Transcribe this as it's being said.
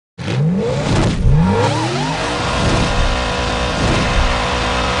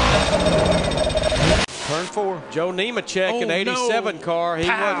84. Joe Nemechek, an 87 car. He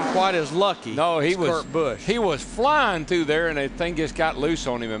wasn't quite as lucky. No, he was. Kurt Busch. He was flying through there, and the thing just got loose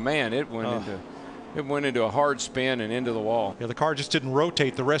on him, and man, it went into a hard spin and into the wall. Yeah, the car just didn't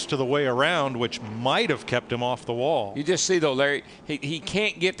rotate the rest of the way around, which might have kept him off the wall. You just see, though, Larry, he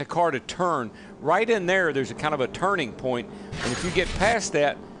can't get the car to turn. Right in there's a kind of a turning point, and if you get past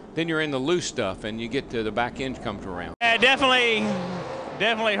that, then you're in the loose stuff, and you get to the back end comes around. Yeah, definitely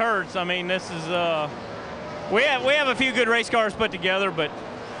hurts. I mean, this is we have a few good race cars put together, but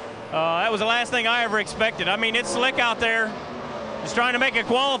that was the last thing I ever expected. I mean, it's slick out there. Just trying to make a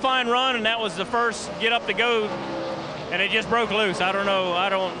qualifying run, and that was the first get up to go, and it just broke loose. I don't know. I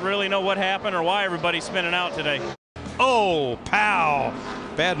don't really know what happened or why everybody's spinning out today. Oh, pow!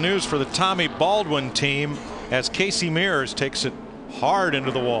 Bad news for the Tommy Baldwin team as Casey Mears takes it hard into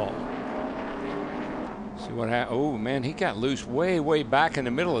the wall. See what happened? Oh, man, he got loose way back in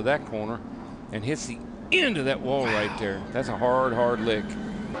the middle of that corner and hits the end of that wall right there. That's a hard lick.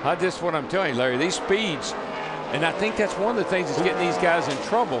 What I'm telling you, Larry, these speeds. And I think that's one of the things that's getting these guys in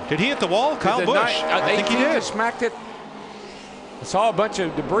trouble. Did he hit the wall? Kyle Busch? I think he did. Smacked it. I saw a bunch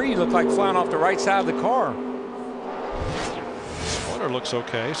of debris look like flying off the right side of the car. Spoiler looks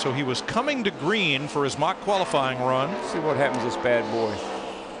okay. So he was coming to green for his mock qualifying run. Let's see what happens to this bad boy.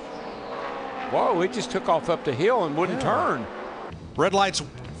 Whoa, it just took off up the hill and wouldn't turn. Red lights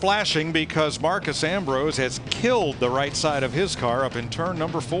flashing because Marcus Ambrose has killed the right side of his car up in turn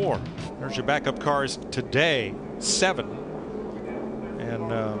number 4. There's your backup cars today, 7,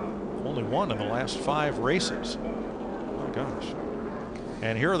 and only 1 in the last 5 races. Oh my gosh.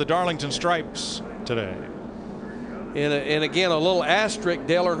 And here are the Darlington stripes today. And again, a little asterisk,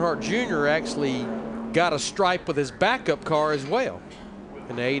 Dale Earnhardt Jr. actually got a stripe with his backup car as well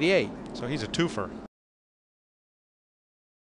in the 88. So he's a twofer.